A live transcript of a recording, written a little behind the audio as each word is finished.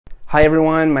Hi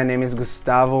everyone, my name is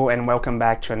Gustavo and welcome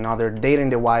back to another Data in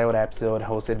the Wild episode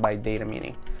hosted by Data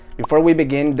Meeting. Before we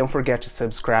begin, don't forget to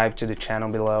subscribe to the channel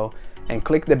below and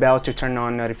click the bell to turn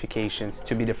on notifications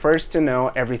to be the first to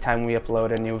know every time we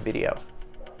upload a new video.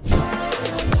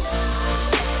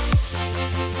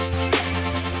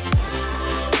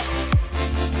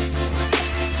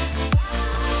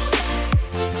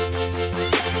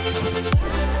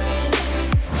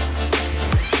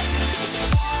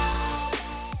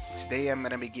 Today I'm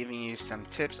going to be giving you some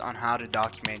tips on how to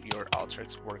document your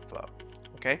Alteryx workflow.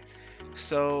 Okay,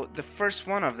 so the first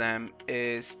one of them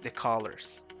is the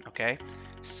colors. Okay,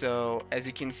 so as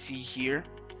you can see here,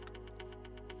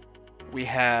 we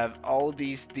have all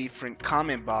these different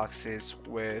comment boxes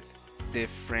with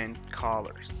different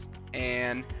colors,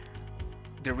 and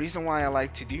the reason why I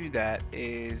like to do that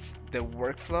is the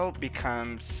workflow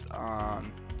becomes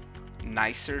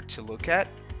nicer to look at,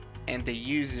 and the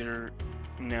user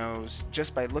knows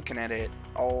just by looking at it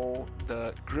all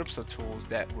the groups of tools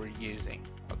that we're using.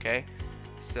 Okay,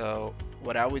 so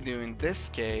what I would do in this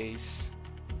case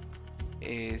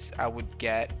is I would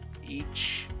get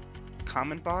each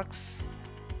comment box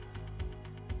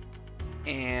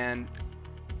and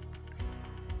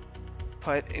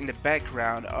put in the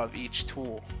background of each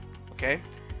tool. Okay,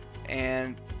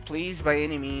 and please by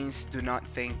any means do not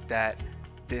think that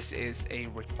this is a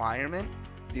requirement.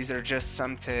 These are just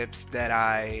some tips that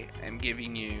I am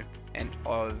giving you and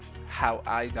of how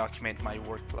I document my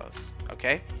workflows.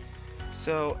 Okay,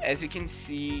 so as you can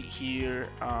see here,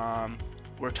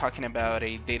 we're talking about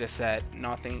a data set,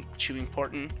 nothing too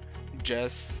important,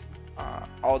 just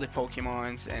all the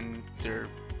Pokemons and their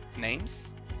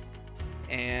names.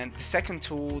 And the second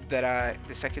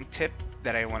tip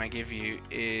that I want to give you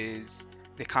is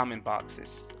the comment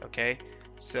boxes. Okay,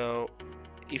 so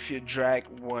if you drag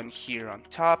one here on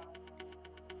top,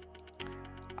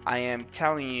 I am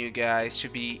telling you guys to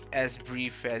be as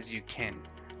brief as you can.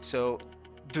 So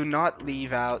do not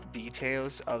leave out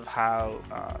details of how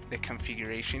the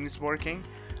configuration is working,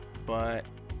 but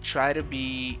try to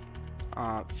be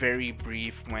very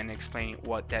brief when explaining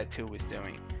what that tool is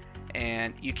doing.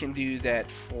 And you can do that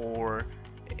for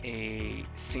a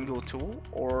single tool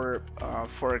or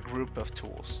for a group of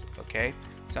tools. Okay,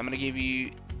 so I'm going to give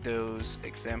you those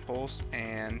examples,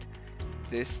 and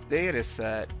this data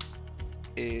set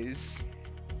is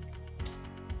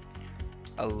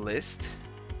a list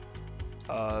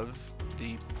of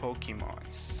the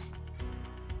Pokemons.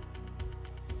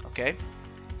 Okay,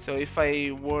 so if I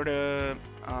were to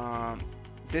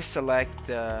deselect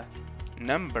the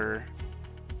number,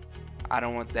 I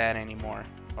don't want that anymore.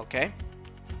 Okay,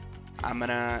 I'm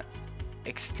gonna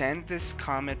extend this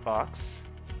comment box,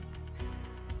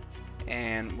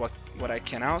 and what I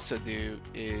can also do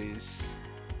is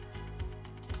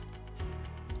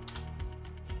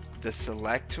the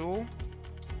select tool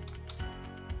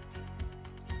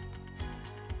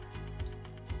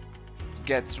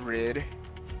gets rid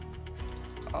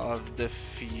of the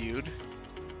field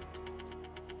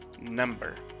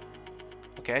number.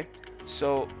 Okay,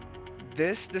 so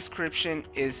this description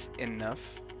is enough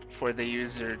for the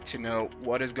user to know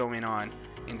what is going on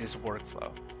in this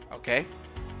workflow. Okay,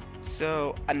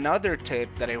 so another tip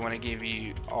that I want to give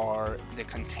you are the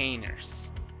containers,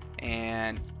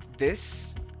 and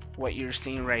this, what you're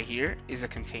seeing right here, is a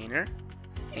container,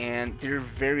 and they're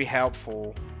very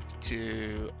helpful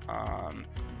to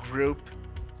group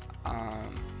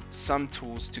some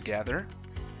tools together.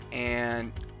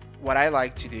 And what I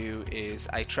like to do is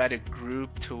I try to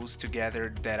group tools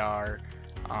together that are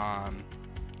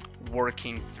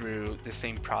working through the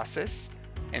same process,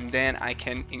 and then I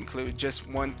can include just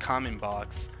one comment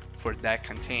box for that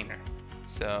container.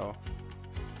 So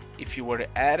if you were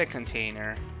to add a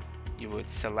container, you would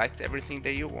select everything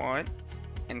that you want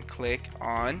and click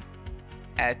on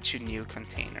add to new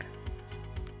container.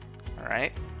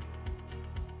 Alright,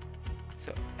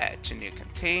 so add to new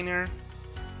container,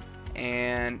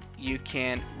 and you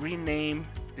can rename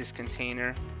this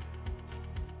container.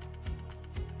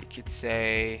 You could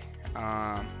say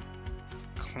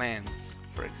cleanse,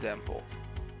 for example.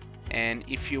 And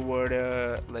if you were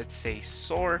to, let's say,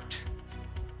 sort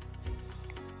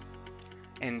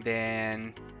and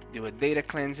then do a data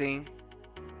cleansing,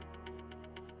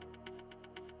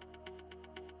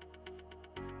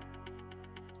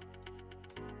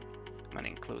 I'm going to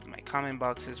include my comment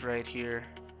boxes right here.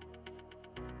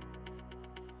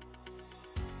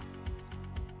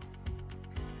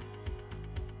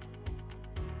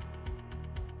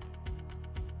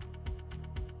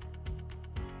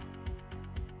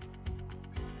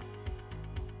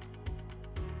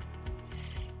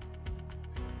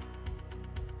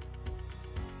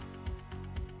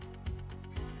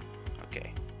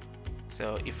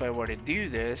 So if I were to do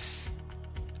this,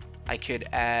 I could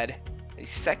add a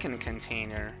second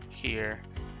container here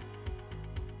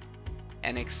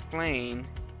and explain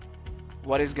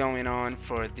what is going on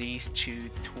for these two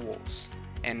tools.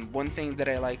 And one thing that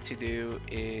I like to do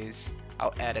is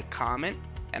I'll add a comment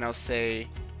and I'll say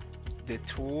the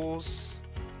tools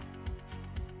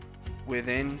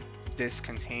within this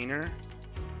container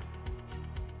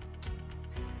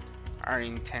are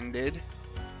intended,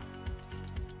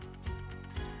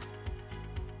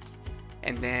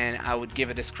 and then I would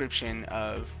give a description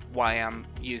of why I'm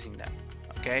using them.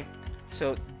 Okay,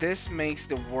 so this makes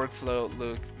the workflow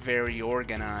look very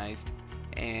organized,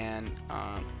 and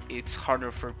it's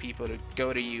harder for people to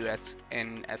go to you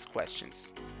and ask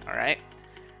questions. All right,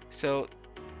 so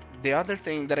the other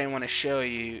thing that I want to show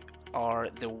you are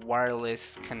the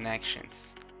wireless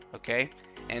connections. Okay,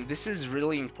 and this is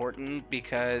really important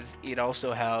because it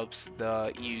also helps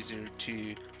the user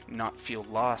to not feel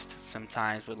lost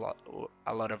sometimes with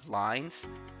a lot of lines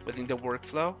within the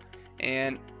workflow.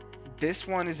 And this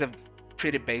one is a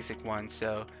pretty basic one,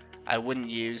 so I wouldn't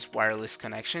use wireless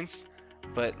connections.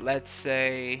 But let's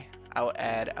say I'll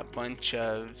add a bunch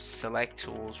of select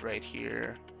tools right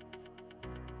here.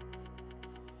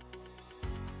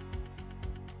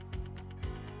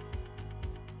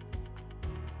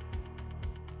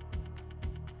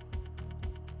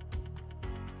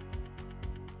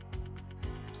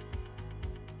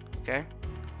 Okay,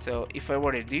 so if I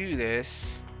were to do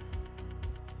this,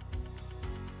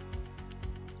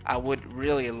 I would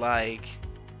really like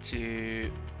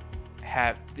to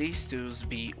have these tools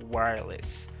be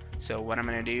wireless. So what I'm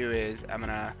going to do is I'm going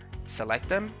to select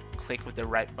them, click with the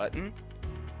right button,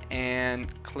 and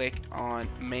click on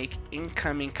make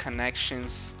incoming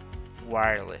connections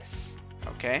wireless.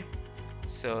 Okay,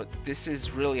 so this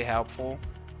is really helpful,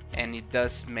 and it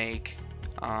does make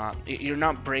you're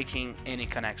not breaking any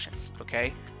connections.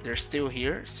 Okay, they're still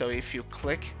here. So if you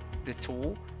click the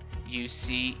tool, you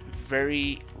see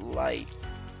very light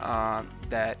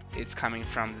that it's coming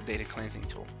from the data cleansing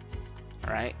tool.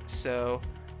 All right, so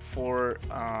for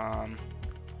I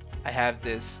have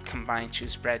this combined two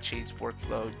spreadsheets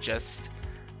workflow just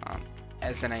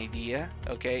as an idea.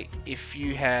 Okay, if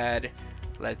you had,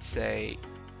 let's say,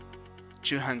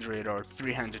 200 or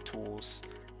 300 tools,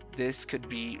 this could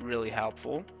be really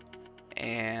helpful.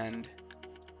 And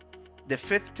the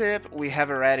fifth tip we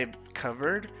have already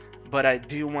covered, but I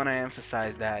do want to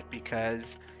emphasize that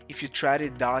because if you try to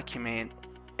document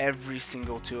every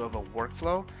single tool of a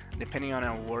workflow, depending on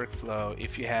a workflow,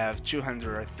 if you have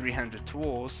 200 or 300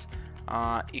 tools,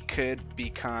 it could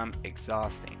become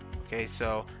exhausting. Okay,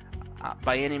 so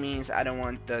by any means, I don't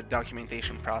want the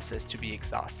documentation process to be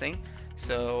exhausting.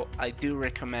 So I do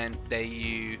recommend that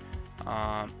you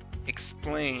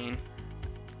explain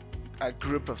a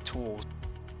group of tools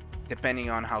depending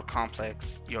on how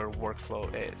complex your workflow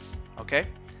is. Okay,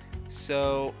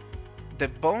 so the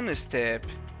bonus tip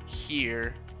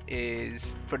here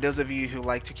is for those of you who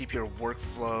like to keep your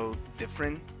workflow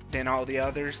different than all the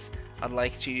others, I'd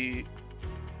like to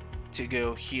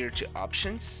go here to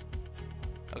options.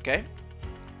 Okay,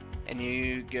 and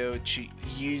you go to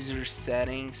user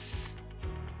settings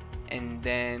and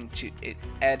then to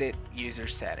edit user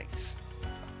settings.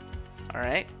 All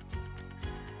right,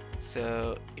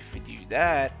 so if we do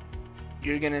that,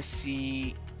 you're gonna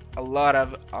see a lot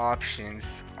of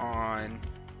options on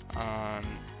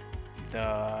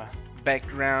the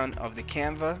background of the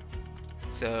Canva.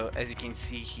 So as you can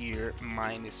see here,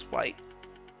 mine is white,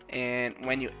 and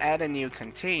when you add a new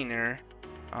container,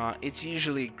 it's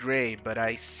usually gray, but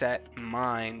I set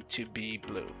mine to be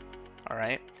blue. All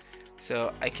right,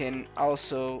 so I can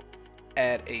also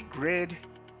add a grid.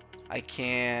 I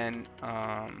can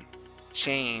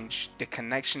change the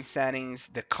connection settings,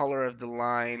 the color of the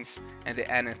lines, and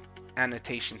the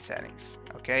annotation settings.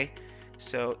 Okay,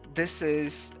 so this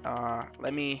is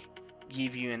let me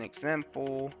give you an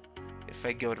example. If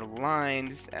I go to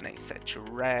lines and I set to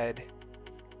red,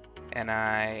 and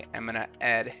I am gonna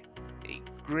add a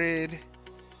grid,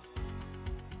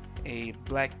 a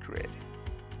black grid.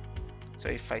 So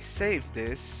if I save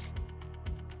this,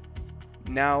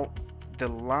 now the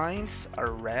lines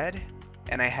are red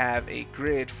and I have a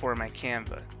grid for my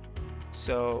Canva.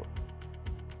 So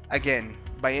again,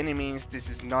 by any means, this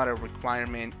is not a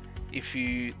requirement. If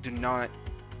you do not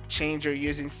change your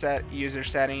user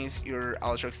settings, your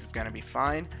Alteryx is going to be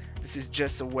fine. This is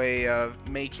just a way of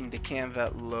making the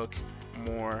Canva look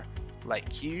more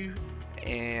like you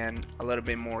and a little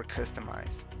bit more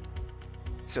customized.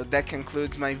 So that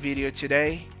concludes my video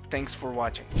today. Thanks for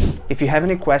watching. If you have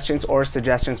any questions or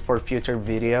suggestions for future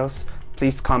videos,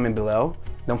 please comment below.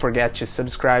 Don't forget to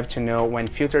subscribe to know when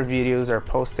future videos are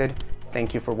posted.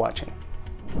 Thank you for watching.